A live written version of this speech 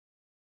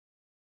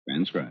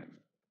transcribed.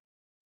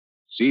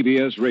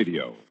 CBS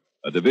Radio,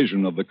 a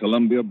division of the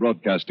Columbia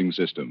Broadcasting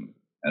System,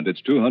 and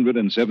its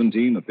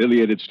 217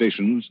 affiliated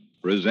stations,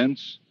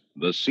 presents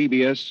the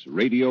CBS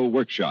Radio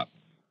Workshop,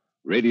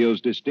 radio's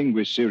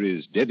distinguished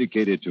series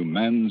dedicated to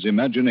man's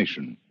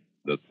imagination,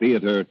 the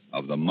theater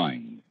of the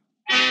mind.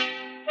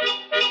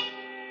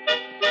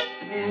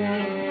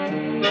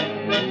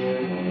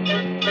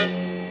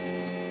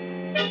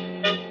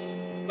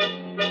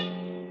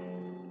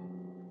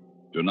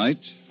 Tonight,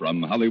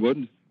 from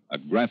Hollywood, a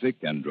graphic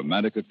and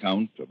dramatic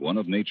account of one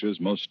of nature's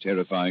most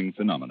terrifying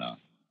phenomena,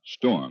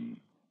 storm,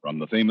 from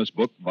the famous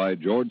book by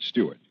George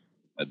Stewart,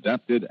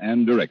 adapted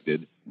and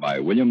directed by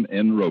William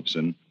N.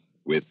 Robeson,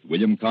 with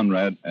William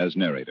Conrad as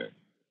narrator.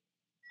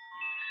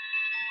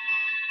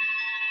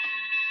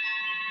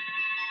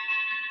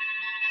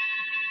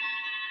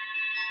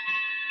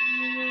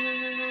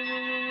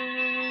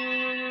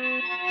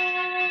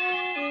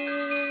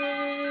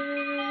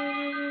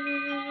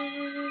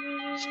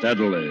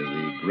 Steadily,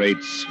 the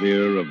great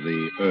sphere of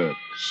the Earth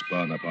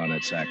spun upon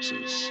its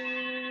axis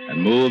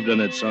and moved in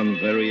its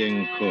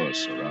unvarying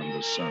course around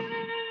the sun.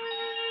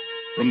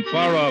 From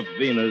far-off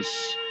Venus,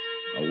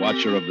 a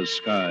watcher of the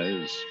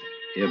skies,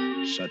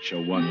 if such a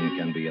one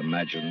can be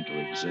imagined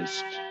to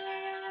exist,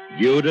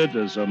 viewed it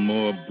as a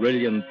more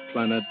brilliant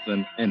planet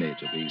than any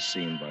to be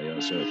seen by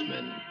us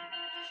Earthmen.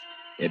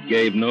 It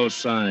gave no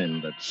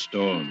sign that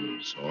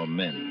storms or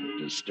men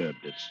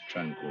disturbed its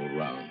tranquil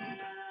round.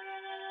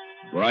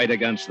 Bright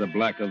against the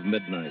black of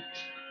midnight,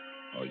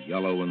 or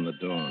yellow in the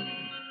dawn,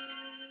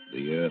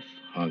 the Earth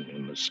hung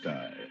in the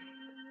sky,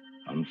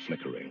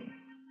 unflickering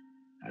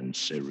and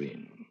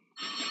serene.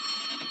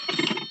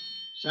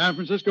 San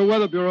Francisco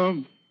Weather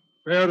Bureau.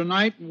 Fair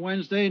tonight and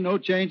Wednesday, no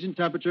change in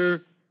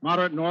temperature,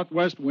 moderate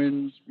northwest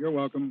winds. You're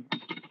welcome.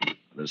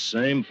 The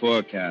same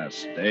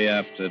forecast, day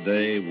after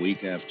day,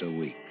 week after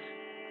week.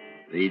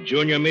 The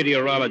junior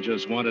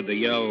meteorologists wanted to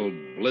yell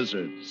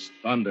blizzards,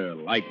 thunder,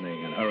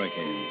 lightning, and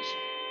hurricanes.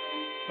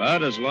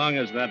 But as long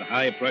as that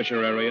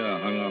high-pressure area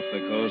hung off the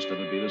coast, it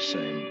would be the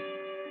same.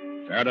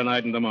 Fair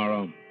tonight and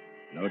tomorrow,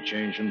 no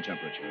change in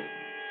temperature.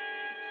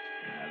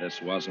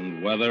 This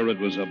wasn't weather, it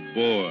was a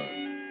bore,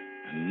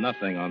 and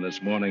nothing on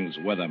this morning's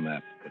weather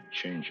map could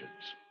change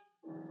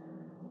it.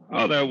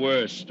 Oh, there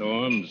were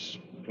storms,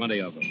 plenty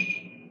of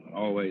them, but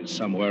always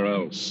somewhere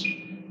else.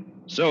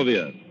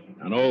 Sylvia,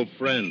 an old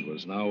friend,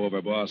 was now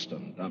over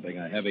Boston, dumping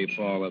a heavy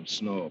fall of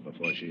snow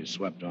before she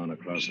swept on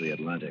across the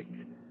Atlantic.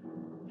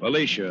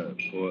 Felicia,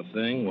 poor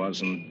thing,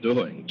 wasn't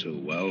doing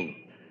too well.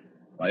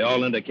 By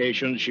all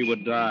indications, she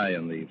would die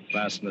in the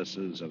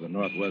fastnesses of the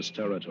Northwest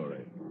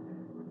Territory.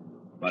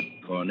 But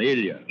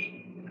Cornelia,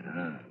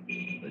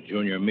 the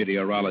junior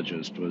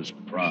meteorologist, was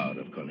proud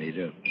of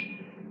Cornelia.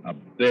 A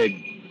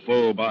big,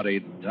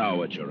 full-bodied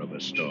dowager of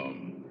a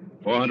storm,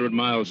 400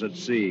 miles at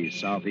sea,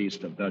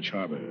 southeast of Dutch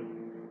Harbor.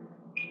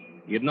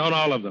 He had known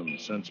all of them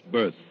since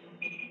birth,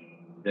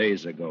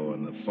 days ago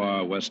in the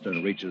far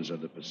western reaches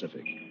of the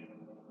Pacific.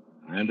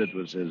 And it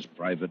was his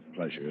private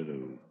pleasure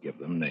to give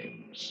them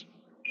names.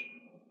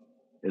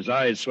 His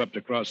eyes swept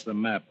across the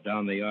map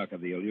down the arc of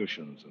the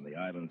Aleutians and the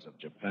islands of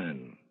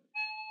Japan.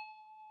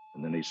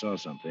 And then he saw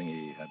something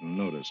he hadn't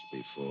noticed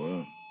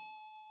before.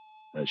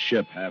 A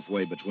ship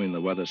halfway between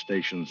the weather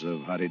stations of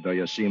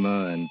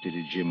Haridoyashima and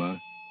Titijima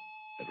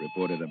had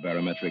reported a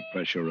barometric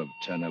pressure of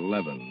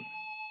 10-11.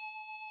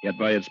 Yet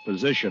by its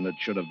position, it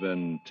should have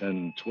been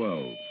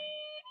 10-12.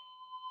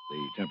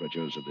 The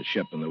temperatures of the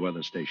ship and the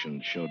weather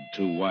station showed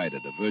too wide a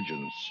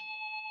divergence.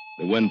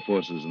 The wind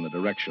forces in the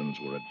directions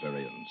were at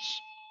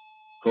variance.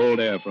 Cold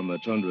air from the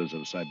tundras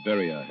of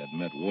Siberia had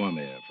met warm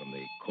air from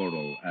the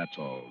coral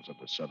atolls of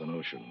the Southern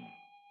Ocean.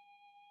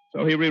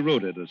 So he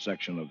rerouted a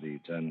section of the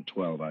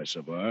 10-12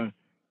 isobar,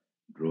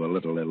 drew a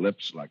little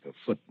ellipse like a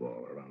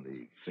football around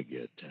the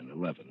figure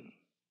 10-11.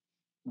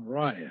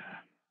 Mariah.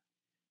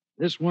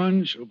 This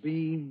one shall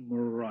be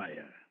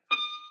Mariah.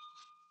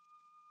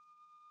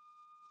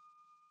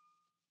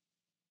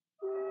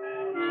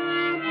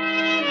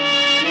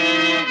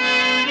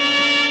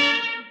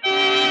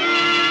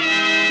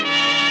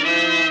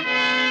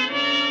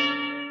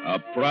 A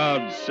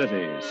proud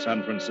city,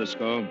 San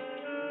Francisco,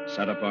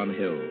 set upon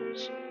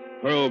hills,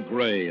 pearl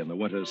gray in the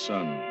winter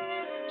sun,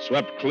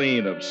 swept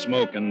clean of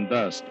smoke and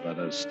dust by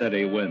the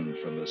steady wind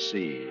from the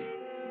sea.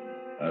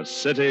 A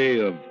city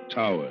of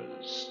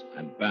towers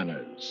and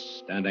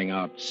banners standing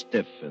out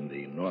stiff in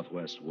the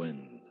northwest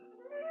wind.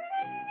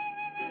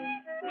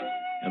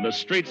 In the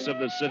streets of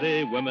the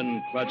city,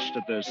 women clutched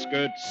at their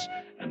skirts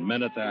and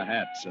men at their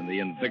hats in the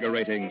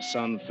invigorating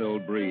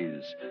sun-filled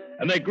breeze.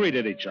 And they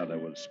greeted each other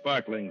with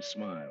sparkling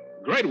smiles.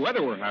 Great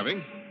weather we're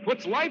having.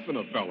 Puts life in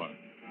a fella.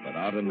 But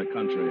out in the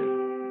country,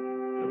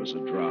 there was a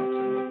drought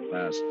in the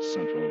vast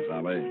Central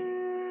Valley.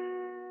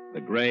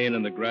 The grain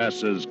and the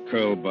grasses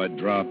curled by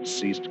drought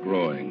ceased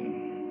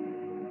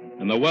growing.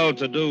 And the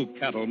well-to-do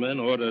cattlemen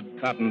ordered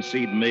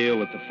cottonseed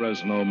meal at the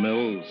Fresno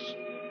mills.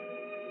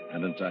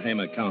 And in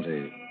Tehama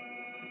County,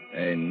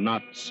 a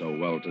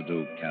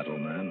not-so-well-to-do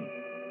cattleman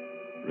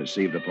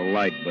received a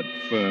polite but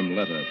firm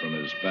letter from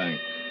his bank.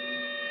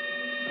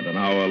 And an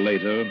hour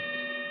later,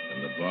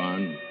 in the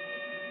barn,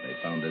 they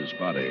found his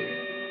body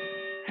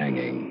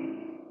hanging.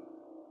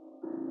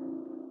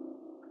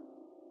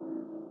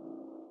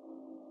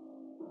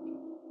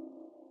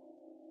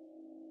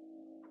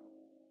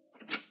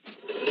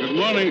 Good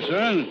morning,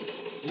 sir.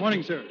 Good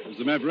morning, sir. Is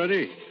the map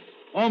ready?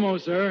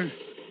 Almost, sir.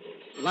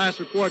 The last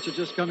reports are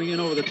just coming in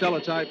over the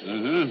teletype.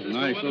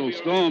 Nice little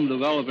storm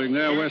developing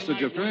there west of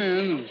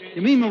Japan.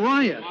 You mean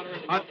Mariah?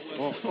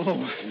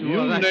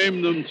 You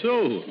named them,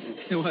 too.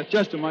 Well,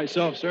 just to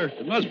myself, sir.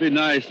 It must be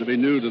nice to be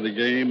new to the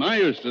game. I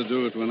used to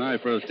do it when I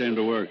first came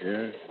to work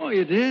here. Oh,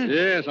 you did?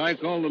 Yes, I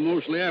called them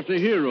mostly after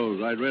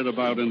heroes I'd read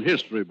about in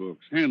history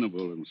books,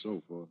 Hannibal and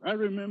so forth. I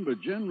remember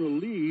General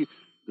Lee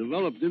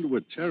developed into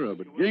a terror,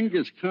 but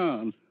Genghis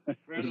Khan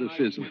was a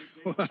fizzle.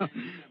 Well,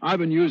 I've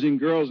been using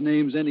girls'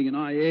 names ending in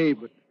IA,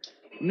 but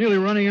I'm nearly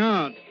running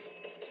out.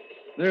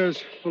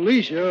 There's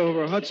Felicia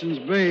over Hudson's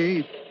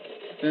Bay,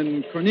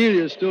 and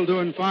Cornelia's still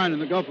doing fine in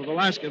the Gulf of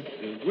Alaska.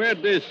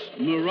 Where'd this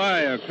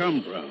Mariah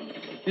come from?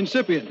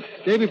 Incipient.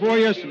 Day before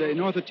yesterday,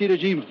 north of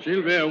Titajima.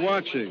 She'll be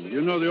watching. You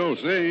know the old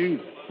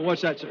saying.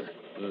 What's that, sir?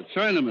 The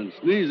Chinaman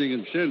sneezing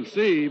in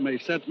Shensi may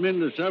set men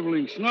to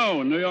shoveling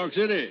snow in New York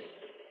City.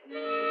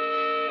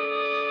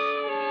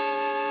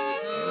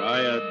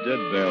 Mariah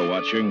did bear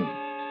watching.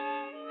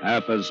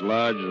 Half as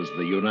large as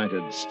the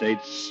United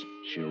States,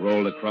 she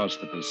rolled across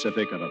the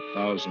Pacific at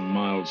 1,000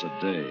 miles a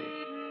day.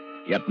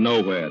 Yet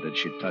nowhere did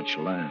she touch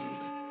land.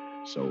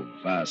 So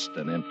vast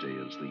and empty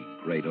is the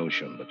great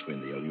ocean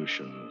between the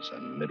Aleutians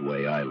and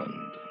Midway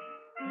Island.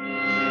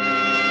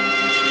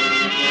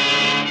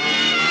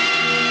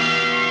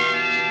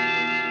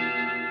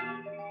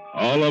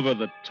 All over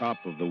the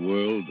top of the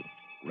world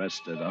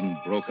rested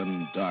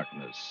unbroken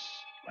darkness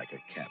like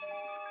a cap.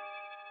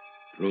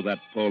 Through that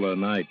polar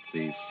night,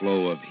 the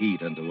flow of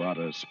heat into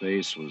outer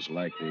space was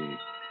like the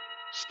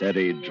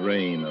steady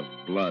drain of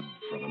blood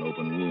from an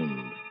open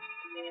wound.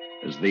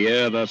 As the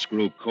air thus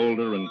grew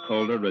colder and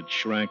colder, it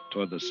shrank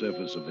toward the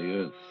surface of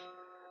the earth.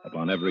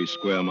 Upon every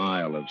square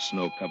mile of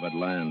snow-covered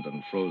land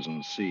and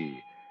frozen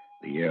sea,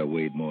 the air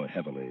weighed more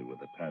heavily with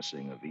the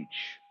passing of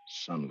each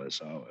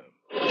sunless hour.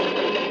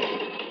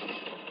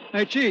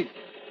 Hey, Chief,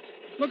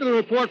 look at the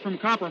report from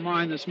Copper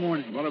Mine this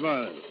morning. What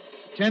about it?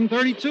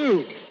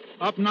 1032,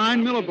 up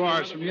 9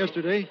 millibars from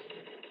yesterday.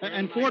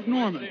 And Fort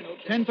Norman,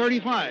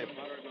 1035.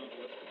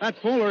 That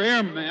polar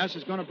air mass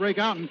is going to break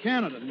out in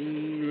Canada.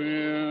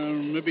 Well,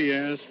 maybe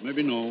yes,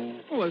 maybe no.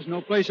 Well, there's no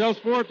place else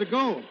for it to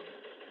go.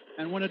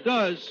 And when it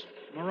does,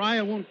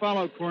 Mariah won't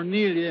follow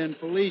Cornelia and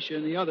Felicia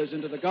and the others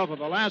into the Gulf of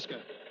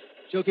Alaska.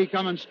 She'll keep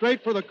coming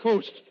straight for the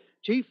coast.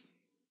 Chief,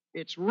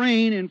 it's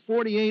rain in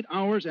 48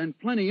 hours and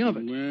plenty of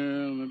it.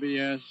 Well, maybe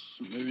yes,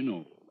 maybe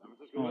no.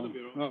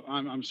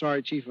 I'm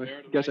sorry, Chief. I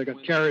guess I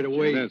got carried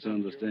away. That's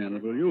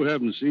understandable. You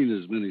haven't seen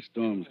as many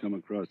storms come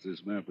across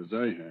this map as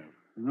I have.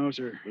 No,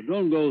 sir. But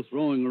don't go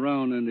throwing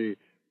around any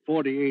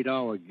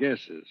 48-hour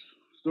guesses.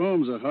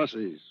 Storms are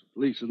hussies,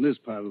 at least in this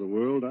part of the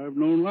world. I've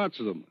known lots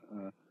of them.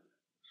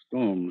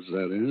 Storms,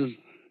 that is.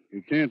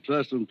 You can't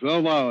trust them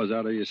 12 hours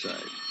out of your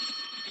sight.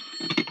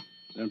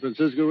 San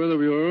Francisco Weather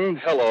Bureau.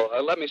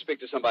 Hello. Let me speak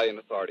to somebody in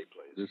authority,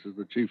 please. This is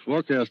the chief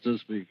forecaster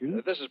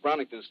speaking. This is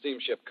Brownington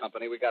Steamship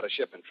Company. We got a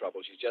ship in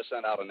trouble. She just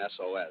sent out an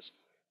SOS.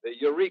 The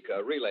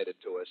Eureka relayed it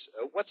to us.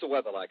 What's the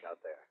weather like out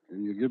there?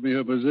 Can you give me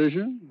her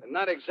position?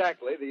 Not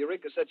exactly. The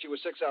Eureka said she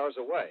was 6 hours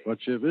away.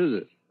 What ship is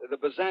it? The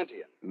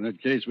Byzantium. In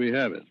that case, we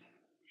have it.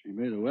 She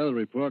made a weather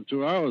report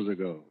 2 hours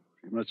ago.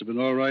 She must have been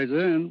all right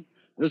then.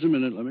 Just a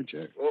minute, let me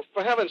check. Well,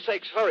 for heaven's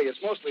sakes, hurry.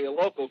 It's mostly a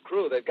local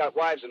crew. They've got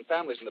wives and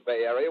families in the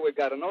Bay Area. We've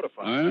got to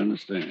notify them. I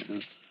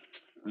understand.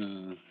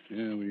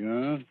 Here we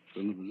are.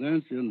 From the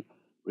Byzantium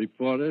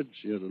reported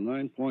she had a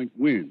 9-point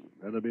wind.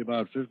 That'll be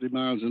about 50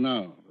 miles an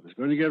hour. But it's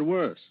going to get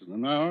worse. In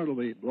an hour, it'll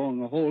be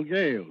blowing a whole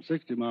gale,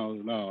 60 miles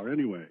an hour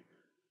anyway.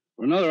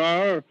 For another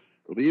hour,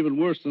 it'll be even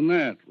worse than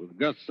that, with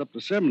gusts up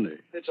to 70.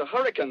 It's a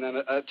hurricane, then,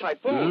 a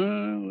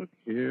typhoon. Look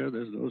here,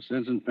 there's no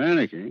sense in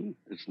panicking.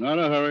 It's not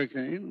a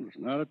hurricane. It's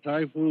not a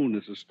typhoon.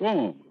 It's a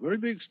storm, a very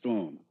big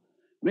storm.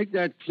 Make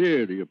that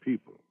clear to your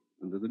people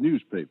and to the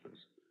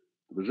newspapers.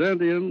 The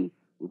Byzantium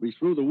will be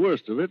through the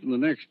worst of it in the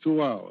next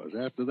 2 hours.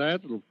 After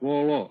that, it'll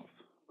fall off.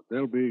 But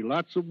there'll be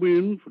lots of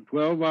wind for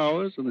 12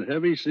 hours and a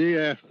heavy sea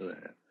after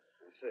that.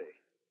 I see.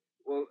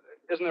 Well,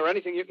 isn't there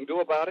anything you can do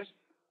about it?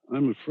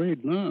 I'm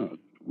afraid not.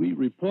 We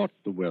report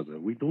the weather.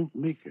 We don't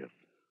make it.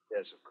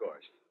 Yes, of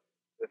course.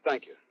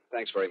 Thank you.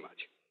 Thanks very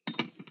much.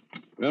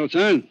 Well,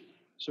 son.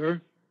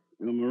 Sir?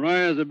 Your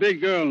Mariah's a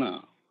big girl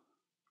now.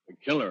 A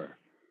killer.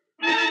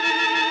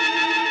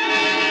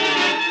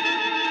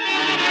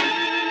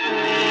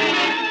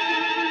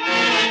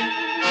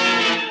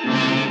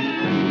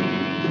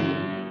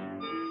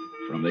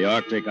 From the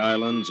Arctic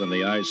islands and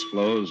the ice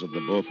floes of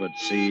the Beaufort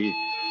Sea,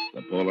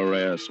 the polar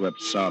air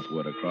swept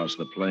southward across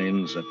the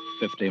plains at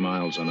 50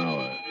 miles an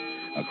hour,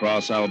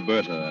 across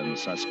Alberta and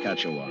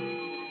Saskatchewan.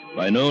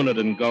 By noon, it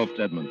engulfed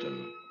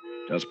Edmonton.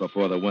 Just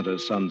before the winter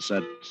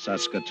sunset,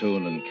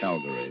 Saskatoon and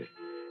Calgary.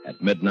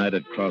 At midnight,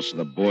 it crossed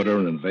the border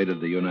and invaded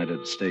the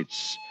United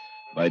States.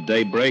 By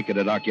daybreak, it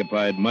had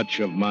occupied much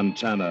of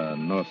Montana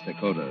and North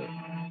Dakota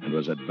and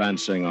was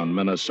advancing on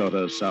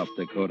Minnesota, South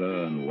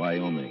Dakota, and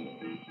Wyoming.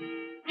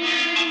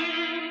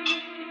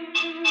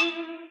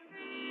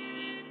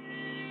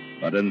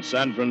 But in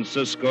San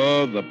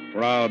Francisco, the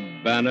proud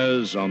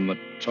banners on the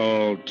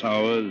tall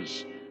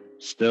towers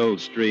still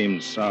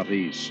streamed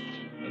southeast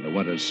in the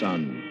winter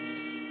sun.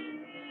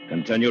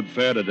 Continued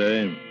fair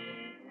today.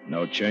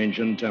 No change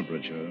in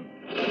temperature.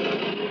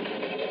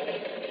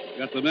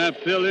 Got the map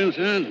filled in,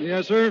 son?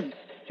 Yes, sir.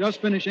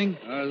 Just finishing.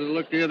 How's it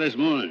look here this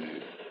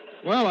morning?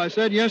 Well, I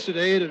said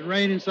yesterday it'd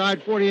rain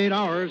inside 48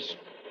 hours.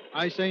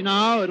 I say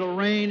now it'll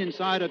rain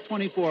inside of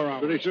 24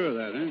 hours. Pretty sure of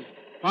that, huh?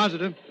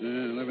 Positive.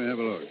 Let me have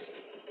a look.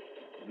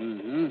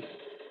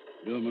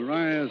 Your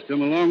Mariah's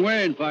come a long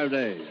way in 5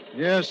 days.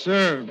 Yes,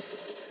 sir.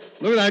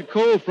 Look at that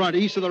cold front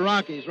east of the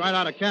Rockies, right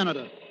out of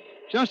Canada.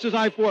 Just as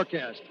I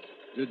forecast.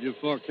 Did you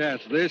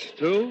forecast this,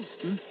 too?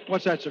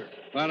 What's that, sir?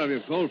 Part of your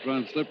cold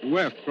front slipped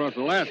west across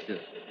Alaska,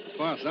 as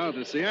far south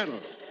as Seattle.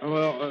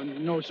 Well,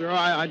 no, sir.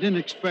 I didn't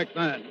expect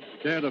that.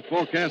 Care to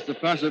forecast the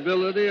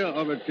possibility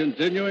of it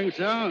continuing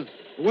south?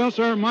 Well,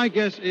 sir, my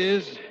guess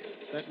is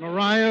that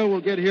Mariah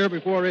will get here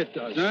before it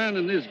does. Son,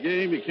 in this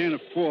game, you can't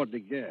afford to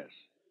guess.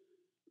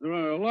 There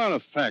are a lot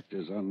of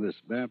factors on this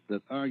map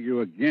that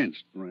argue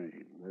against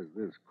rain. There's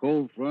this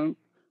cold front.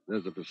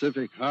 There's the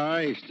Pacific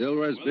High,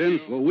 still has been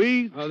for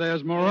weeks.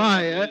 There's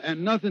Mariah,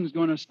 and nothing's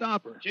going to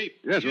stop her. Chief.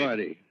 Yes, Chief.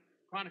 Whitey.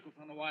 Chronicles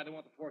on the wire. They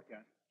want the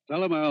forecast.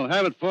 Tell them I'll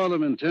have it for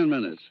them in 10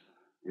 minutes.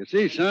 You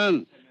see,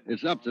 son,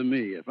 it's up to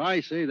me. If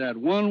I say that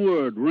one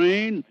word,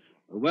 rain,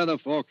 the weather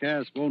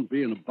forecast won't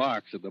be in a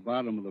box at the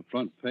bottom of the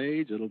front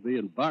page. It'll be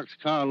in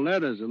boxcar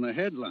letters in the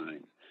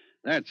headlines.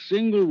 That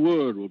single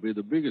word will be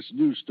the biggest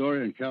news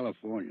story in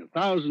California.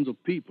 Thousands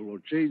of people will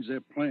change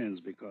their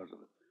plans because of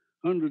it.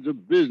 Hundreds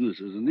of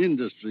businesses and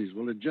industries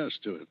will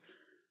adjust to it.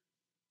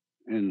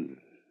 And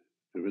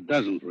if it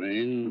doesn't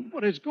rain...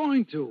 But it's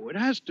going to. It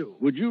has to.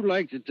 Would you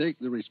like to take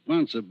the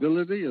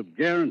responsibility of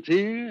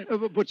guaranteeing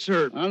it? But,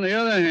 sir... On the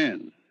other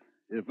hand,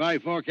 if I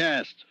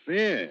forecast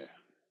fair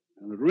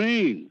and it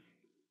rains,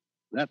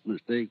 that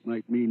mistake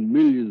might mean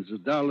millions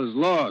of dollars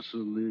lost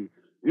and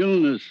the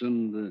illness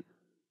and the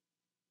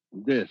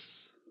death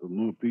of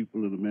more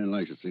people than a man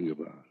likes to think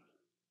about.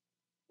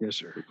 Yes,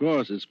 sir. Of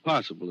course, it's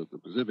possible that the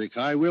Pacific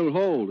High will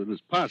hold, and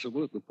it's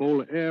possible that the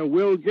polar air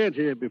will get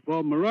here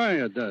before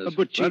Mariah does.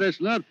 But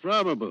it's not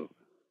probable.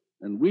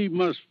 And we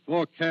must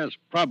forecast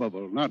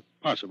probable, not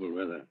possible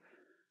weather.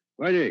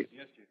 Whitey.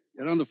 Yes, Chief.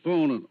 Get on the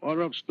phone and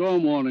order up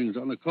storm warnings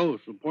on the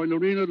coast from Point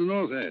Arena to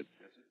North Head.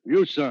 Yes, sir.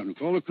 You, son,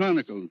 call the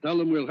Chronicle and tell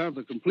them we'll have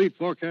the complete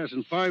forecast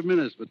in 5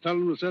 minutes, but tell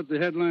them to set the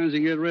headlines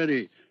and get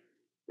ready.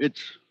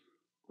 It's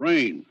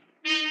rain.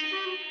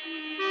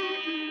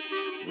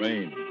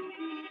 Rain.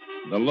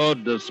 The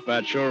load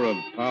dispatcher of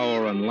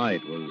power and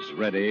light was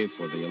ready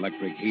for the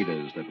electric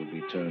heaters that would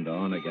be turned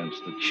on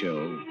against the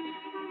chill,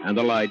 and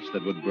the lights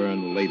that would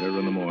burn later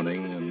in the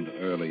morning and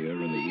earlier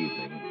in the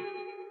evening.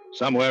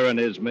 Somewhere in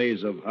his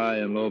maze of high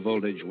and low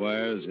voltage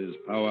wires, his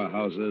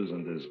powerhouses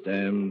and his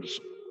dams,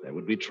 there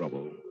would be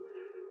trouble.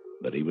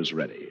 But he was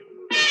ready.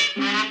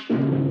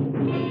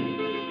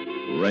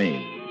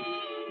 Rain.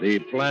 The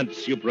plant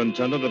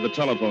superintendent of the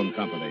telephone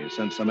company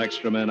sent some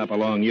extra men up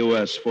along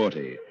US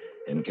 40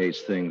 in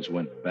case things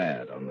went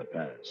bad on the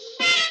pass.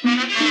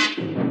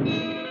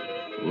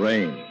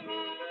 Rain.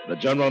 The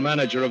general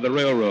manager of the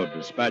railroad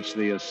dispatched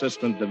the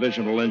assistant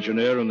divisional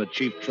engineer and the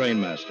chief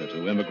trainmaster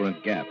to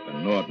Immigrant Gap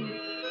and Norton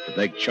to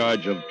take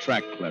charge of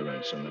track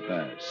clearance in the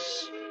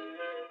pass.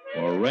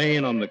 For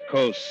rain on the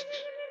coast,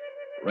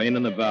 rain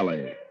in the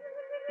valley,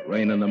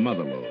 rain in the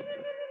motherlode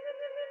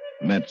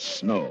meant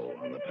snow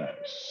on the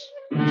pass.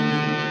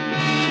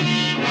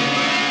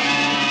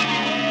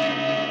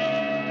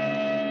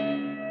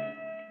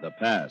 The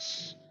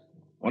pass,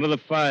 one of the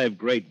 5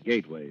 great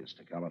gateways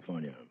to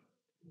California.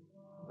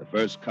 The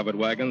first covered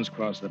wagons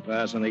crossed the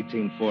pass in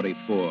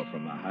 1844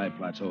 from the high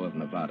plateau of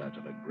Nevada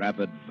to the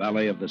rapid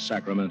valley of the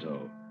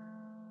Sacramento,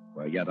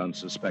 where yet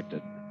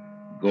unsuspected,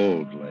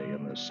 gold lay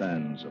in the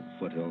sands of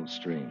foothill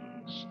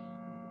streams.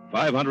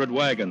 500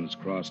 wagons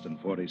crossed in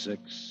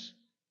 46,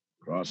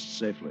 crossed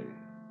safely.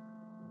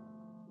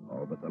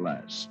 All but the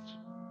last,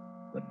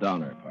 the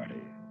Donner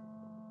Party.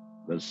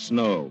 The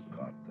snow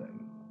caught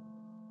them,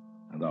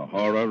 and the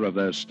horror of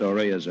their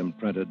story has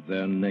imprinted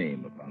their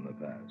name upon the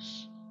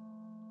pass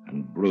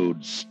and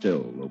broods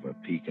still over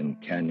peak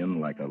and canyon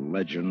like a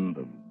legend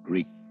of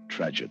Greek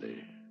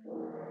tragedy.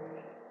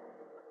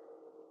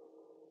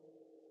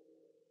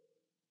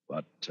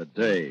 But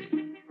today,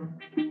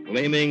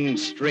 gleaming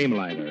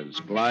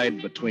streamliners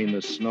glide between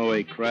the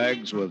snowy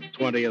crags with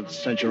 20th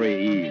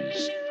century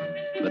ease.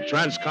 The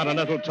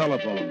transcontinental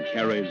telephone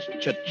carries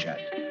chit-chat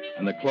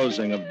and the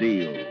closing of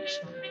deals,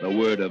 the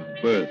word of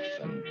birth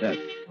and death,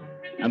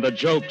 and the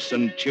jokes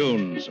and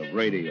tunes of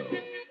radio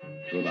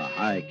through the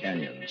high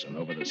canyons and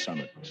over the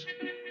summits.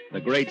 The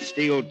great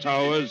steel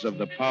towers of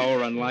the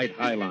Power and Light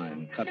High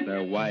Line cut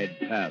their wide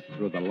path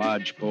through the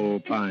lodgepole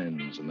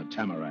pines and the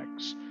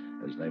tamaracks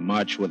as they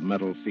march with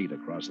metal feet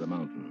across the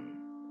mountain.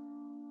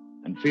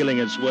 and feeling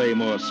its way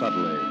more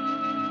subtly,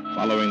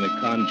 following the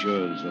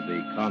contours of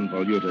the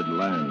convoluted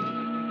land,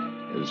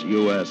 is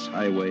U.S.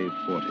 Highway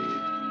 40,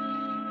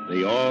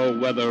 the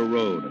all-weather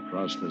road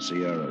across the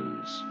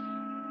Sierras,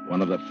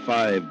 one of the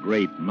 5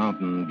 great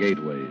mountain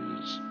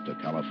gateways to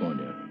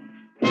California.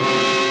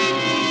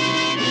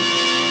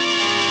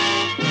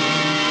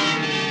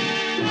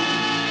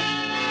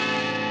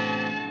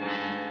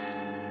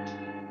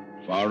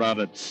 Far out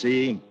at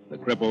sea, the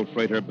crippled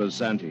freighter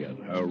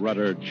Byzantium, her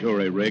rudder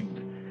jury-rigged,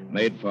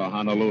 made for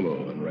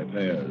Honolulu in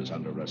repairs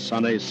under a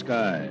sunny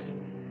sky.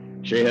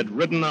 She had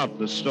ridden out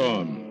the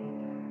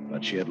storm,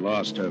 but she had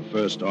lost her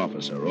first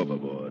officer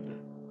overboard.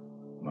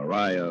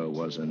 Maria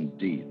was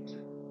indeed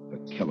a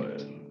killer,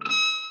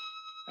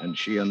 and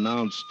she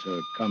announced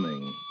her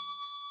coming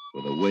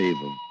with a wave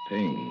of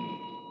pain.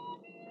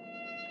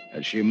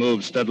 As she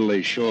moved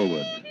steadily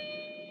shoreward,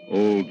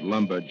 old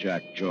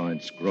lumberjack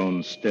joints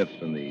grown stiff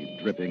in the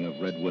dripping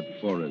of redwood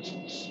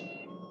forests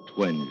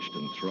twinged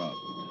and throbbed.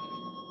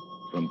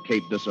 From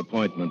Cape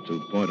Disappointment to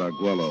Point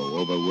Arguello,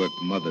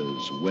 overworked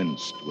mothers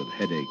winced with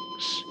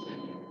headaches.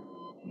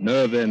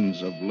 Nerve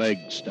ends of leg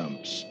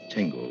stumps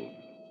tingled.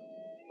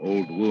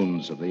 Old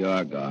wounds of the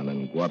Argonne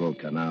and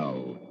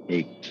Guadalcanal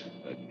ached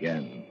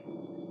again.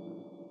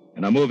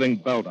 In a moving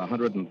belt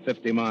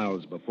 150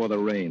 miles before the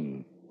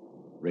rain,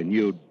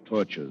 renewed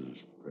tortures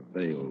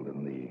prevailed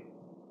in the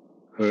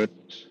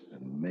hurt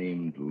and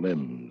maimed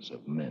limbs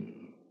of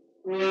men.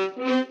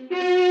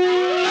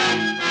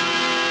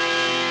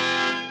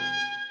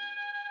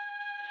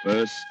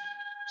 First,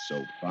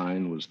 so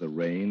fine was the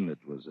rain,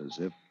 it was as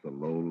if the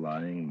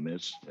low-lying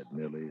mist had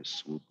merely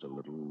swooped a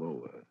little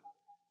lower.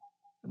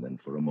 And then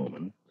for a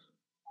moment,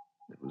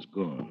 it was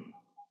gone.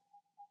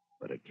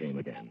 But it came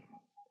again.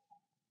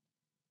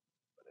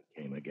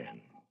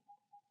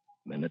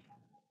 Minute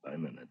by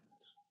minute,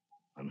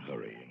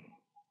 unhurrying.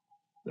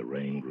 The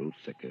rain grew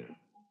thicker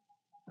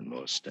and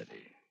more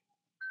steady.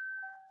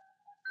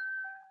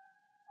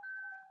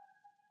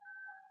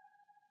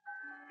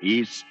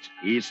 East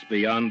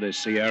beyond the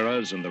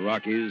Sierras and the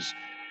Rockies,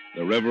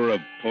 the river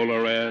of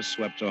polar air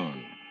swept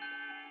on.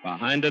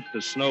 Behind it,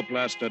 the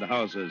snow-plastered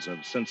houses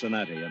of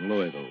Cincinnati and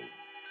Louisville,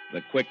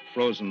 the quick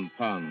frozen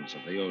ponds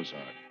of the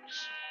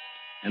Ozarks.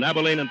 In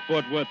Abilene and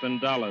Fort Worth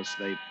and Dallas,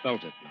 they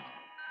felt it now.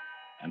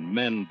 And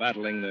men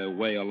battling their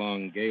way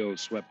along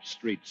gale-swept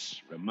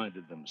streets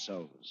reminded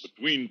themselves.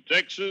 Between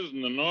Texas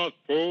and the North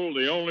Pole,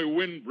 the only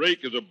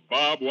windbreak is a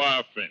barbed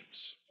wire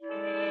fence.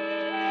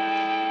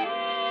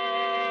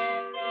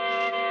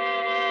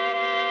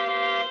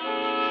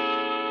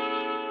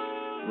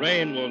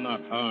 Rain will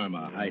not harm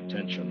a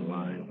high-tension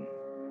line.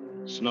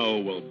 Snow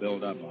will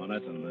build up on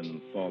it and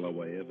then fall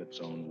away of its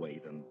own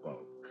weight and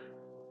bulk.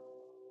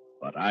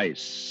 But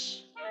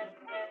ice...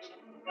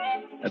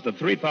 At the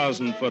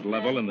 3,000-foot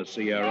level in the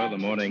Sierra, the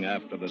morning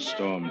after the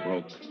storm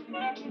broke,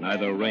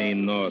 neither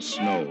rain nor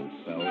snow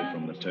fell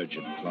from the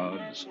turgid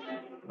clouds,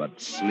 but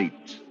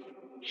sleet,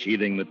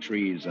 sheathing the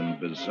trees in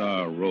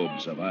bizarre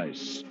robes of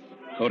ice,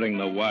 coating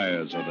the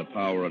wires of the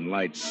power and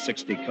light's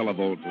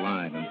 60-kilovolt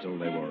line until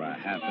they were a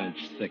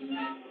half-inch thick,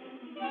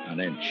 an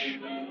inch,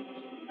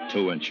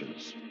 2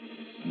 inches,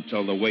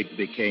 until the weight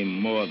became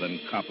more than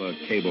copper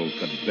cable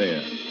could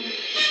bear.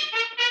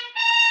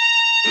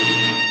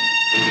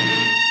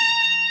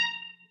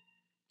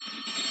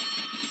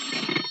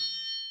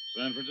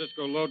 San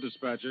Francisco load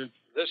dispatcher.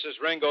 This is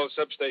Ringo,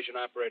 substation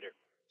operator.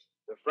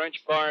 The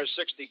French bar's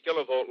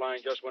 60-kilovolt line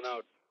just went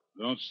out.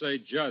 Don't say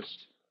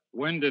just.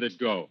 When did it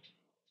go?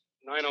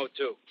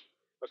 9:02.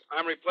 But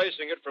I'm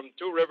replacing it from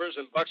Two Rivers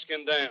and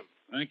Buckskin Dam.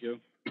 Thank you.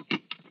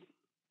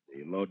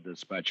 The load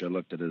dispatcher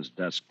looked at his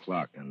desk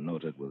clock and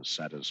noted with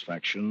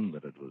satisfaction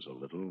that it was a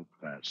little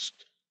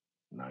past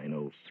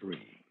 9:03.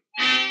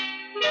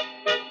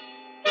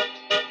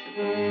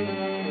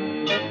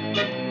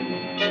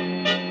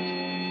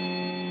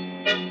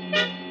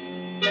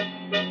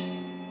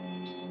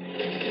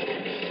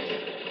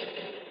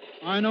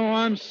 I know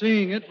I'm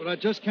seeing it, but I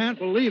just can't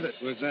believe it.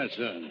 What's that,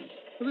 son?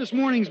 For this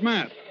morning's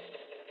map.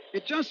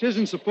 It just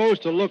isn't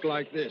supposed to look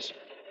like this.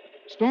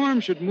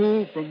 Storms should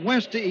move from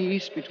west to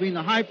east between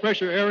the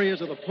high-pressure areas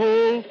of the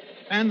pole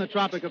and the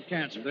Tropic of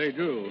Cancer. They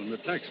do, in the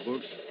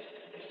textbooks.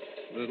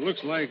 But it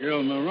looks like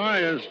El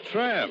Maria's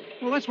trapped.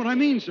 Well, that's what I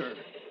mean, sir.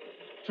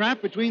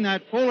 Trapped between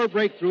that polar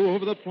breakthrough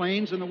over the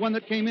plains and the one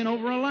that came in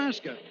over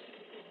Alaska.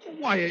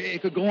 Why,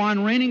 it could go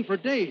on raining for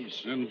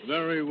days. And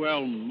very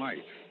well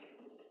might.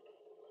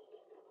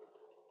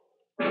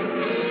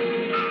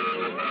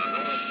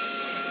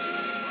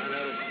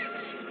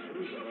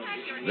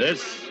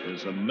 This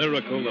is a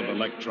miracle of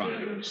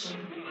electronics.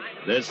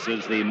 This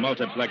is the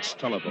multiplex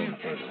telephone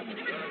cable,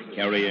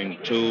 carrying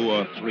 2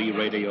 or 3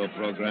 radio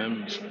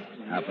programs,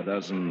 half a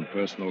dozen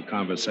personal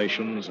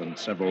conversations, and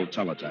several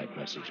teletype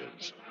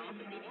messages.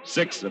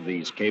 6 of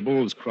these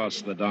cables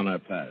cross the Donner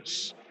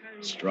Pass,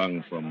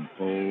 strung from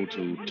pole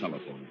to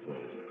telephone pole.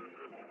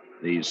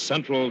 The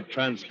central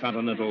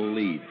transcontinental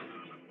lead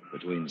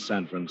between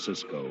San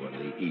Francisco and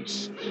the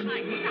east.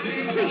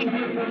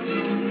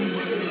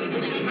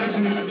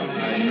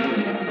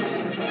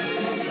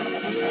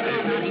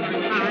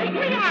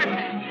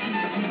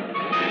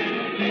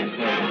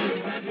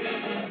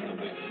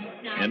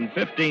 In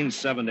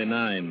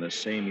 1579, the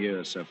same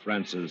year Sir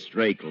Francis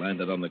Drake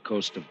landed on the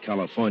coast of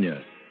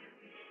California,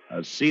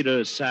 a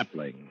cedar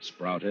sapling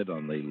sprouted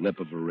on the lip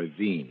of a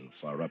ravine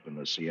far up in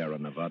the Sierra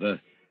Nevada.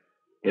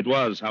 It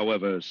was,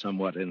 however,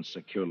 somewhat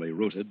insecurely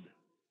rooted,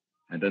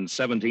 and in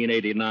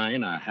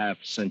 1789, a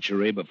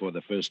half-century before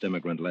the first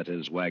immigrant let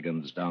his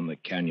wagons down the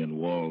canyon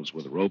walls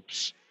with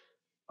ropes,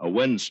 a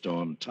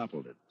windstorm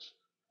toppled it.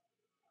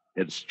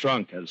 Its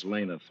trunk has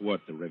lain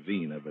athwart the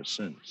ravine ever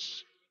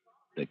since,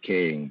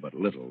 decaying but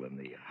little in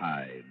the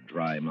high,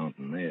 dry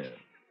mountain air.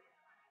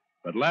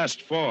 But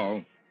last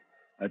fall,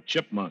 a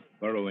chipmunk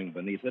burrowing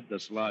beneath it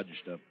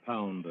dislodged a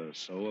pound or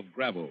so of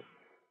gravel,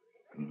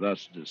 and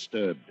thus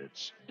disturbed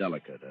its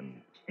delicate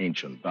and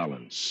ancient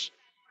balance.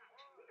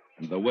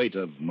 And the weight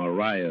of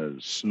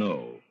Mariah's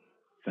snow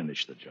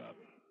finished the job.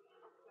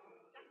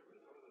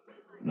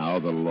 Now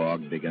the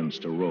log begins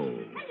to roll,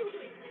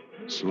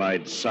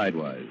 slides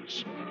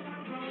sidewise,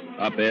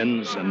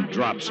 upends and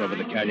drops over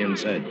the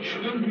canyon's edge.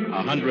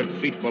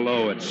 100 feet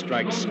below, it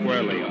strikes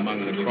squarely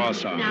among the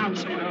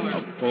crossarms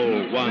of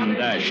pole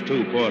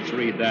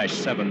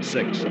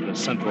 1-243-76 of the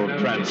Central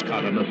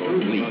Transcontinental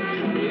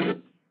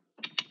League.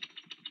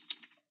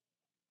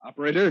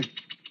 Operator?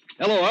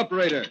 Hello,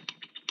 operator.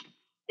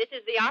 This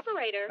is the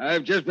operator.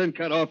 I've just been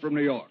cut off from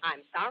New York.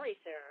 I'm sorry,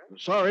 sir.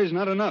 Sorry's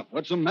not enough.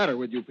 What's the matter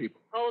with you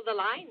people? Hold the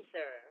line,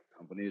 sir.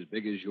 Company as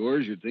big as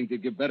yours, you'd think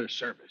they'd give better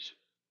service.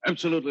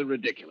 Absolutely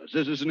ridiculous.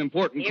 This is an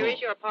important Here call. is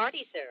your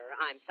party, sir.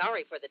 I'm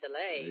sorry for the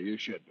delay. You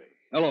should be.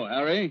 Hello,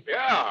 Harry.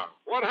 Yeah,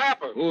 what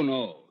happened? Who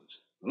knows?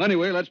 Well,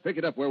 anyway, let's pick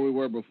it up where we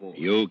were before.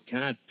 You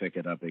can't pick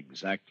it up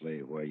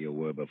exactly where you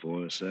were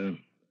before, sir.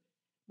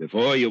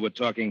 Before, you were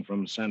talking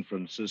from San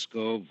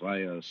Francisco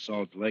via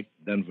Salt Lake,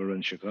 Denver,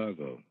 and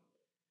Chicago.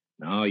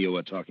 Now you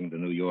were talking to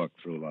New York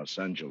through Los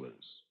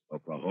Angeles,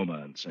 Oklahoma,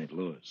 and St.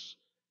 Louis,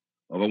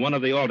 over one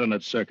of the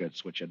alternate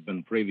circuits which had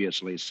been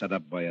previously set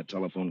up by a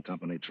telephone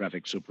company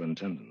traffic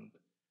superintendent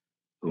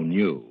who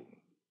knew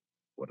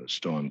what a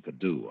storm could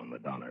do on the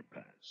Donner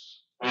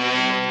Pass.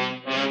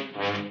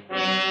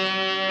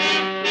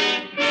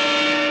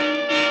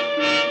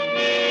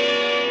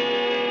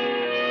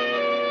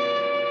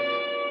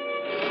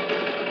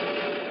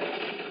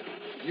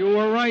 You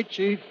were right,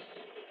 Chief.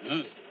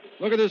 Huh?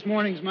 Look at this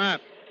morning's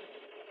map.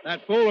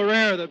 That polar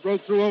air that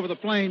broke through over the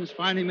plains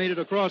finally made it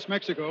across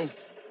Mexico.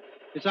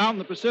 It's out in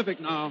the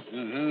Pacific now.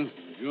 Uh-huh.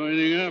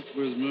 Joining up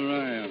with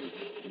Mariah.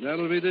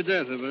 That'll be the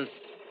death of her.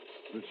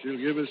 But she'll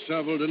give us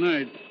trouble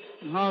tonight.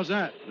 And how's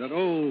that? That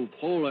old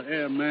polar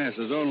air mass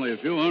is only a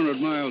few hundred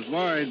miles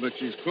wide, but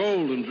she's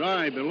cold and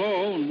dry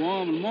below and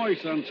warm and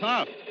moist on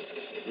top.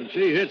 When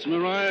she hits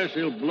Mariah,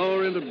 she'll blow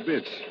her into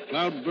bits.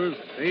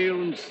 Cloudbursts, hail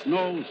and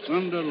snow,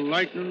 thunder,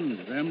 lightning,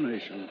 and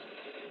damnation.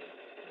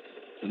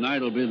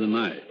 Tonight'll be the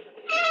night.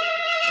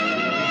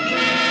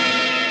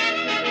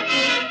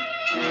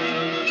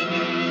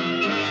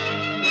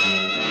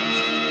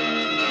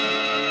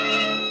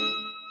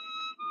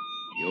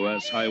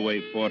 U.S. Highway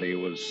 40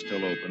 was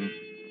still open,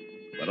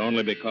 but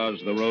only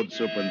because the road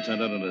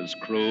superintendent and his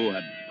crew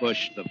had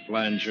pushed the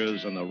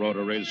flangers and the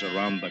rotaries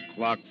around the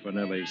clock for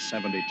nearly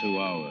 72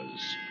 hours.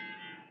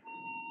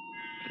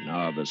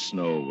 Now the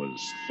snow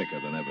was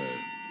thicker than ever,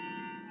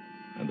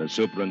 and the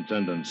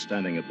superintendent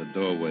standing at the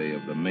doorway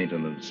of the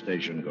maintenance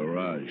station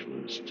garage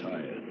was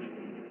tired,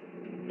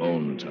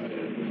 bone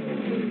tired.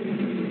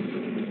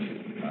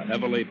 A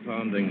heavily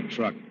pounding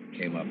truck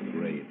came up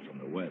grade from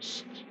the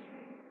west.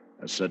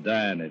 A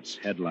sedan, its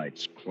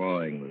headlights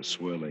clawing the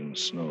swirling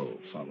snow,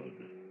 followed.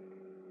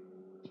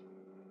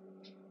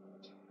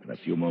 And a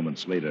few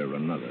moments later,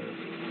 another.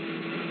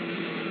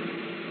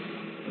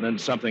 And then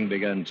something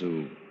began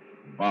to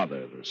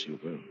bother the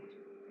super.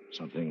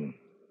 Something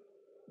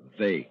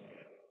vague.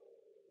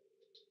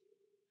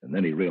 And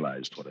then he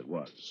realized what it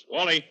was.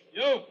 Wally,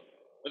 You!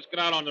 let's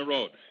get out on the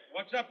road.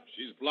 What's up?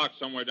 She's blocked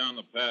somewhere down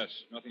the pass.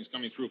 Nothing's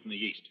coming through from the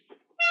east.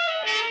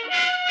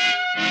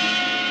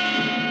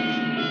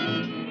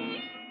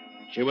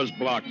 She was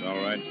blocked,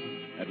 all right.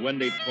 At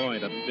Windy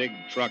Point, a big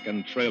truck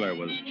and trailer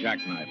was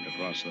jackknifed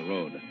across the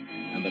road,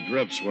 and the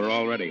drifts were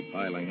already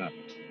piling up.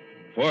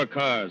 4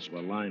 cars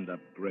were lined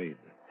up grade,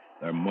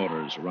 their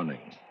motors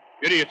running.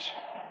 Idiots.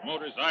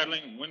 Motors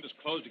idling, windows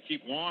closed to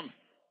keep warm.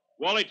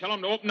 Wally, tell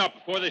them to open up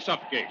before they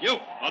suffocate. You.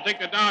 I'll take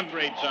the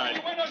downgrade side.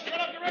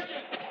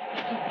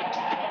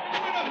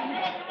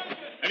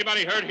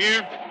 Anybody hurt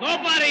here?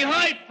 Nobody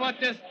hurt but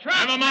this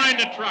truck. Never mind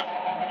the truck.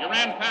 You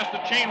ran past the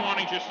chain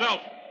warnings yourself.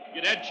 If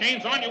you'd had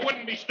chains on, you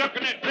wouldn't be stuck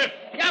in that drift.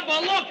 Yeah,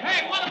 but look,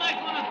 hey, what am I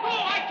going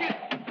to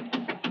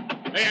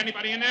do? Hey,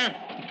 anybody in there?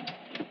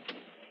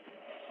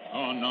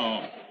 Oh,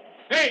 no.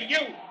 Hey, you!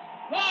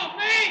 Oh,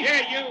 me?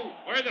 Yeah, you!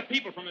 Where are the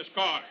people from this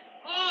car?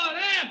 Oh,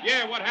 them.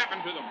 Yeah, what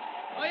happened to them?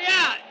 Oh,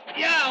 yeah,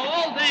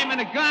 old dame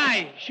and a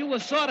guy. She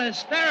was sort of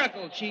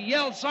hysterical. She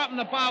yelled something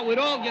about we'd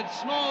all get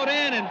snowed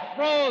in and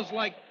froze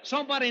like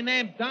somebody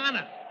named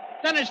Donna.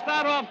 Then they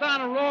start off down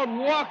the road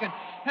walking.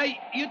 Hey,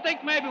 you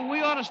think maybe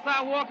we ought to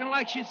start walking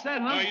like she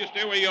said, huh? No, you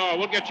stay where you are.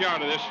 We'll get you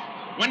out of this.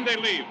 When did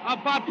they leave?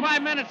 About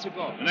 5 minutes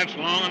ago. And that's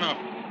long enough.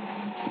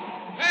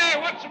 Hey,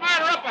 what's the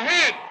matter up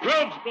ahead?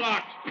 Road's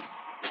blocked.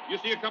 You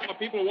see a couple of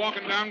people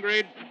walking down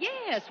grade?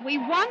 Yes, we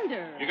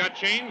wonder. You got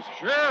chains?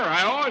 Sure,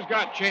 I always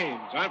got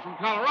chains. I'm from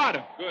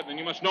Colorado. Good, then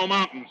you must know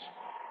mountains.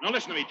 Now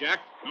listen to me, Jack.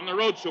 I'm the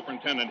road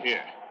superintendent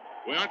here.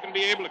 We aren't going to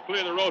be able to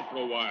clear the road for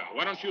a while.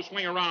 Why don't you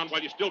swing around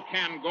while you still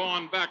can go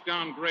on back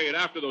down grade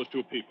after those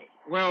two people?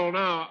 Well,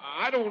 now,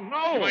 I don't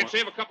know. You might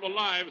save a couple of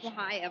lives.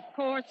 Why, of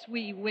course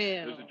we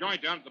will. There's a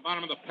joint down at the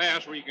bottom of the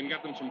pass where you can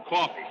get them some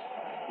coffee.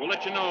 We'll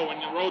let you know when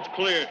the road's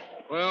clear.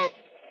 Well,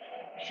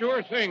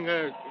 sure thing.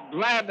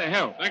 Glad to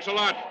help. Thanks a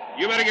lot.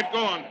 You better get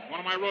going. One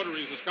of my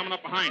rotaries is coming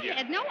up behind you. I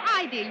had no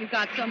idea you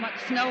got so much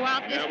snow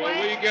out this Yeah, well,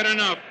 way. we get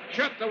enough.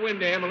 Shut the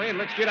window, Emily, and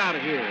let's get out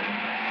of here.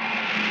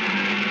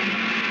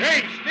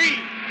 Hey,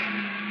 Steve!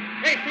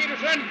 Hey,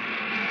 Peterson!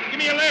 Give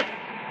me a lift.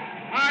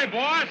 Hi,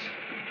 boss.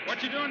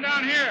 What you doing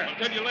down here? I'll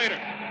tell you later.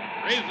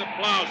 Raise the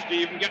plow,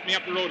 Steve, and get me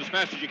up the road as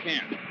fast as you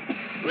can.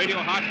 Radio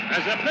hot?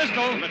 As a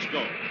pistol. Well, let's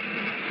go.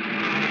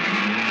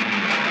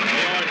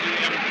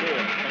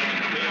 KRDM4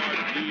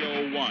 calling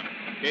KRDO1.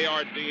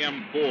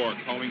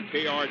 KRDM4 calling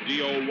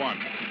KRDO1.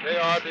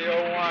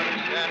 KRDO1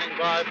 standing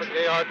by for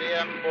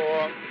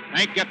KRDM4.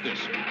 Hank, get this.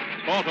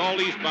 Halt all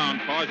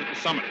eastbound cars at the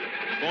summit.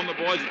 Phone the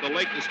boys at the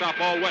lake to stop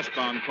all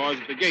westbound cars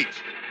at the gates.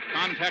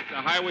 Contact the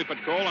highway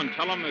patrol and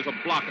tell them there's a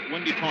block at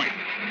Windy Point.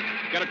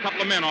 Get a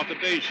couple of men off the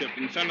day shift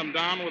and send them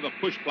down with a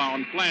push plow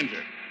and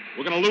flanger.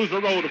 We're going to lose the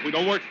road if we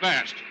don't work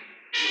fast.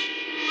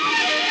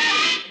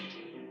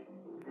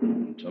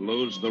 To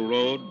lose the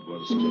road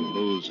was to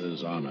lose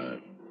his honor.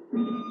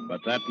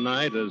 But that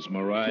night, as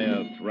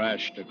Maria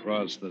thrashed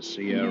across the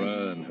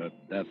Sierra and her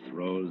death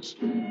rose,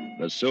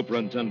 the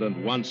superintendent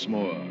once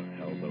more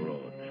held the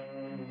road.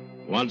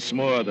 Once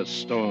more, the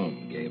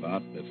storm gave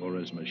out before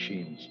his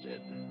machines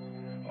did,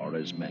 or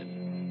his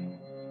men.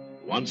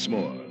 Once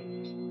more,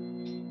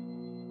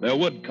 there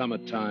would come a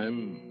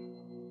time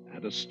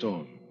and a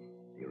storm,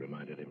 he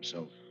reminded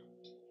himself,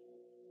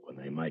 when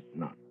they might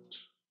not.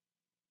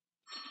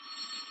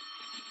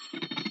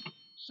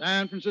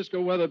 San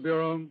Francisco Weather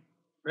Bureau.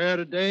 Fair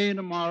today and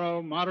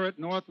tomorrow. Moderate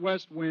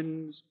northwest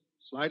winds.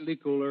 Slightly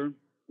cooler.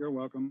 You're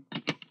welcome.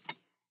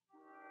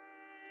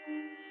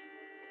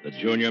 The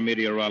junior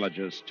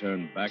meteorologist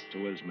turned back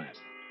to his map,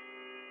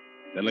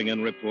 filling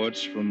in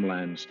reports from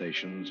land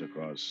stations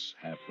across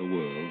half the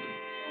world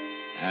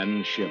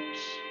and ships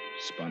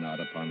spun out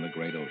upon the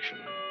great ocean.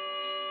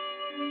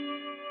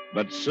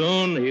 But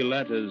soon he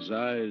let his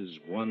eyes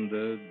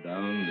wander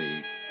down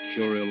the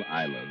Kuril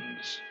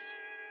Islands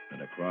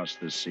and across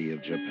the Sea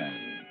of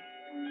Japan,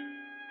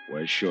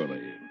 where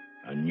surely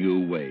a new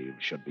wave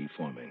should be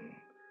forming,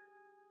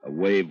 a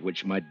wave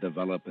which might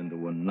develop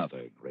into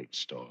another great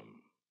storm,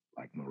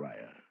 like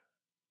Maria.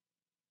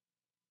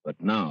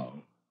 But now,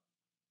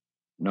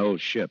 no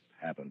ship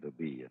happened to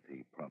be at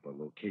the proper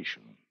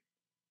location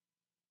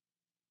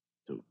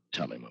to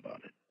tell him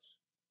about it.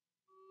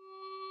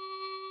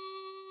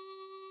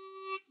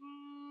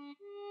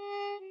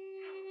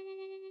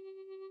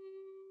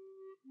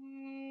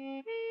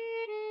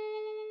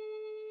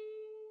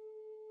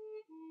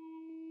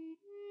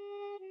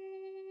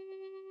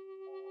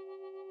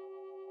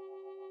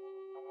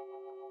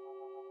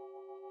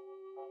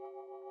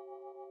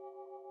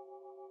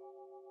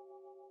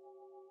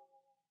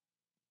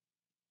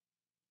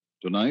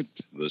 Tonight,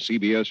 the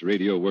CBS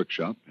Radio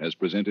Workshop has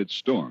presented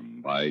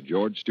Storm by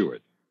George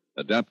Stewart,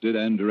 adapted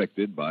and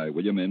directed by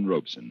William N.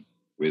 Robeson,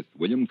 with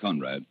William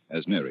Conrad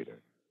as narrator.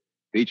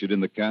 Featured in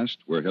the cast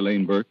were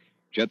Helene Burke,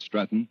 Chet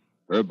Stratton,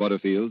 Herb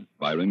Butterfield,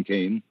 Byron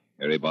Kane,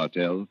 Harry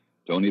Bartell,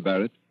 Tony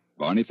Barrett,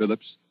 Barney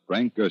Phillips,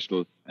 Frank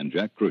Gerstle, and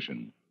Jack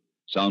Crucian.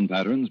 Sound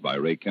patterns by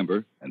Ray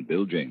Kemper and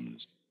Bill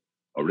James.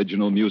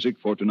 Original music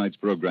for tonight's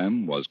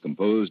program was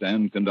composed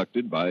and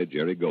conducted by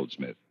Jerry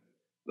Goldsmith.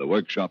 The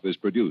workshop is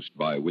produced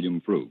by William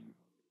Frug.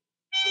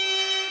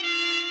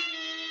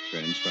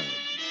 Transcribed.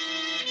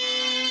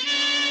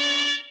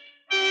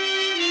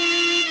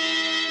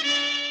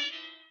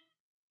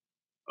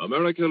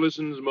 America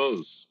listens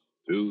most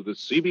to the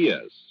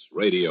CBS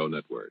Radio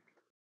Network.